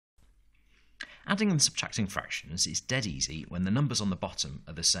Adding and subtracting fractions is dead easy when the numbers on the bottom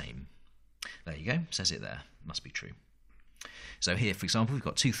are the same. There you go, says it there, must be true. So here, for example, we've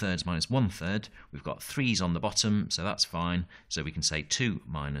got 2/3 minus 1/3. We've got 3's on the bottom, so that's fine. So we can say 2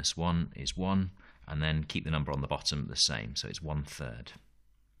 minus 1 is 1, and then keep the number on the bottom the same, so it's 1/3.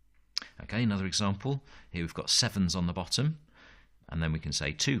 Okay, another example. Here we've got 7's on the bottom, and then we can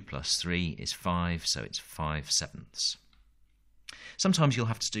say 2 plus 3 is 5, so it's 5/7. Sometimes you'll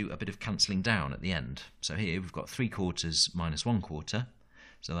have to do a bit of cancelling down at the end. So here we've got 3/4 minus 1/4,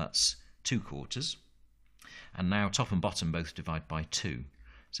 so that's 2/4. And now top and bottom both divide by 2,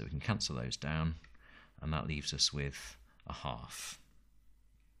 so we can cancel those down, and that leaves us with a half.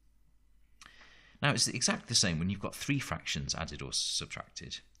 Now it's exactly the same when you've got 3 fractions added or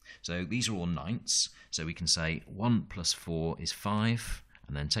subtracted. So these are all ninths, so we can say 1 plus 4 is 5,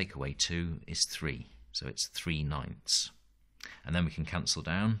 and then take away 2 is 3, so it's 3/9. And then we can cancel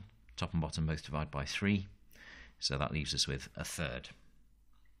down, top and bottom both divide by 3, so that leaves us with 1/3.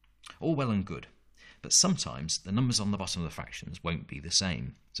 All well and good, but sometimes the numbers on the bottom of the fractions won't be the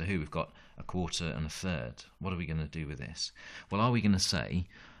same. So here we've got 1/4 and 1/3. What are we going to do with this? Well, are we going to say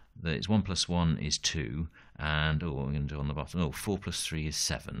that it's 1 plus 1 is 2, and what are we going to do on the bottom? 4 plus 3 is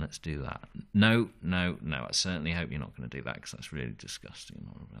 7. Let's do that. No. I certainly hope you're not going to do that, because that's really disgusting.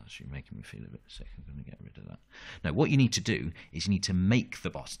 You're making me feel a bit sick. I'm going to get rid of that. No, what you need to do is you need to make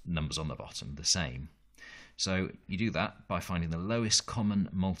the numbers on the bottom the same. So you do that by finding the lowest common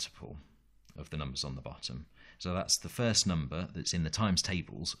multiple of the numbers on the bottom. So that's the first number that's in the times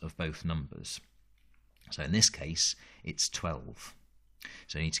tables of both numbers. So in this case, it's 12.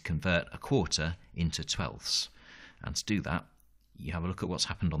 So you need to convert 1/4 into 12ths. And to do that, you have a look at what's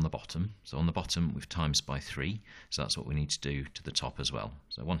happened on the bottom. So on the bottom, we've times by 3. So that's what we need to do to the top as well.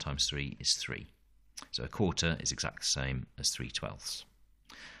 So 1 times 3 is 3. So 1/4 is exactly the same as 3/12.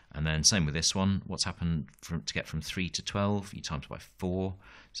 And then same with this one. What's happened to get from 3 to 12? You times by 4.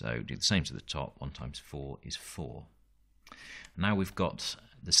 So do the same to the top. 1 times 4 is 4. Now we've got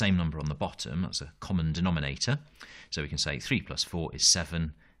the same number on the bottom. That's a common denominator. So we can say 3 plus 4 is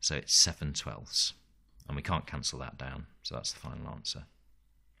 7. So it's 7/12. And we can't cancel that down. So that's the final answer.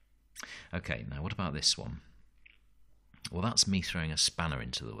 Okay, now what about this one? Well, that's me throwing a spanner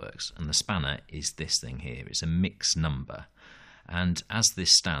into the works. And the spanner is this thing here. It's a mixed number. And as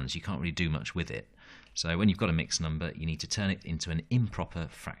this stands, you can't really do much with it. So when you've got a mixed number, you need to turn it into an improper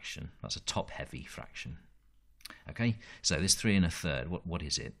fraction. That's a top-heavy fraction. Okay, so this 3 and 1/3, what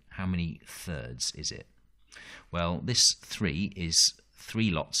is it? How many thirds is it? Well, this 3 is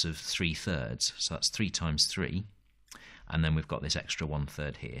 3 lots of 3/3, so that's 3 times 3. And then we've got this extra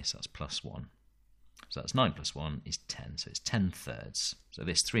 1/3 here, so that's plus 1. So that's 9 plus 1 is 10, so it's 10/3. So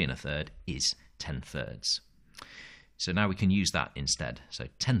this 3 and 1/3 is 10/3. So now we can use that instead. So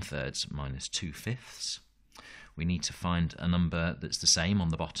 10/3 minus 2/5. We need to find a number that's the same on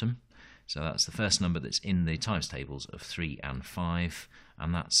the bottom. So that's the first number that's in the times tables of 3 and 5,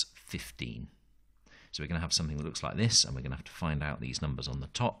 and that's 15. So we're going to have something that looks like this, and we're going to have to find out these numbers on the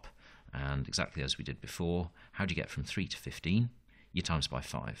top. And exactly as we did before, how do you get from 3 to 15? You times by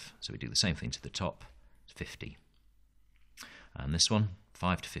 5. So we do the same thing to the top, 50. And this one,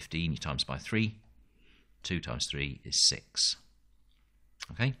 5 to 15, you times by 3. 2 times 3 is 6.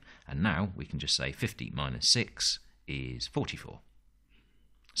 Okay, and now we can just say 50 minus 6 is 44.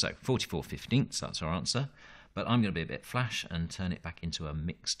 So 44/15, that's our answer. But I'm going to be a bit flash and turn it back into a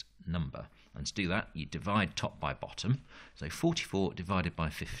mixed number. And to do that, you divide top by bottom. So 44 divided by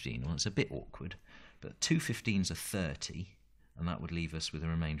 15, well, it's a bit awkward, but 2 15s are 30, and that would leave us with a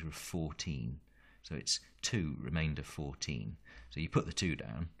remainder of 14. So it's 2 remainder 14. So you put the 2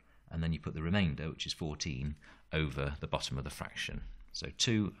 down, and then you put the remainder, which is 14, over the bottom of the fraction. So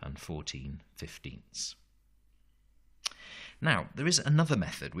 2 and 14/15. Now, there is another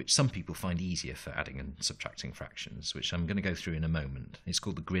method which some people find easier for adding and subtracting fractions, which I'm going to go through in a moment. It's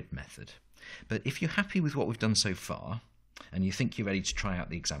called the grid method. But if you're happy with what we've done so far, and you think you're ready to try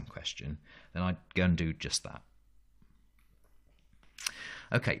out the exam question, then I'd go and do just that.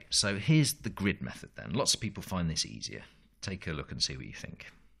 Okay, so here's the grid method then. Lots of people find this easier. Take a look and see what you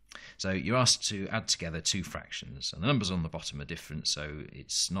think. So you're asked to add together 2 fractions, and the numbers on the bottom are different, so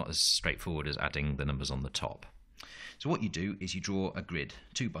it's not as straightforward as adding the numbers on the top. So what you do is you draw a grid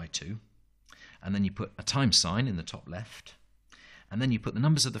 2 by 2, and then you put a times sign in the top left, and then you put the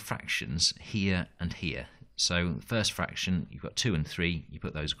numbers of the fractions here and here. So the first fraction, you've got 2 and 3, you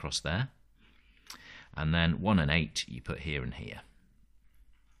put those across there, and then 1 and 8 you put here and here.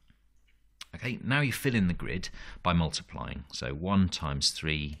 Okay, now you fill in the grid by multiplying. So 1 times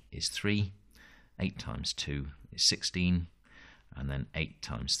 3 is 3, 8 times 2 is 16, and then 8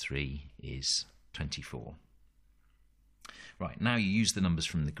 times 3 is 24. Right, now you use the numbers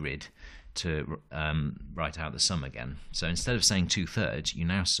from the grid to write out the sum again. So instead of saying 2/3, you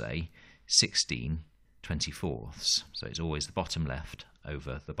now say 16 24ths. So it's always the bottom left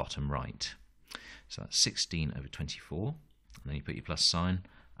over the bottom right. So that's 16 over 24, and then you put your plus sign,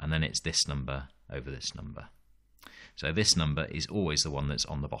 and then it's this number over this number. So this number is always the one that's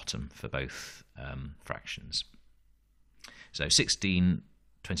on the bottom for both fractions. So 16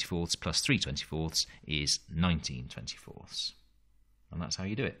 24ths plus 3 24ths is 19 24ths. And that's how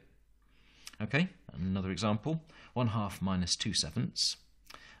you do it. Okay, another example. 1/2 minus 2/7.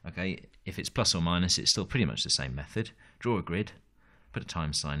 Okay, if it's plus or minus, it's still pretty much the same method. Draw a grid, put a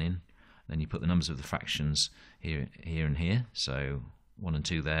times sign in, then you put the numbers of the fractions here, here and here. So 1 and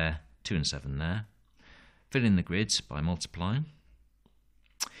 2 there, 2 and 7 there. Fill in the grids by multiplying.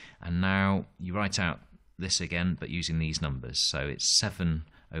 And now you write out this again, but using these numbers. So it's 7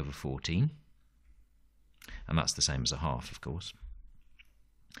 over 14. And that's the same as a half, of course.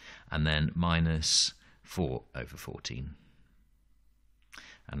 And then minus 4 over 14.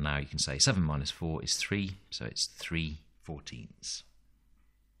 And now you can say 7 minus 4 is 3, so it's 3/14.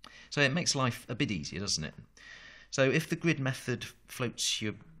 So it makes life a bit easier, doesn't it? So if the grid method floats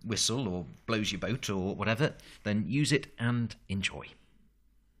your whistle or blows your boat or whatever, then use it and enjoy.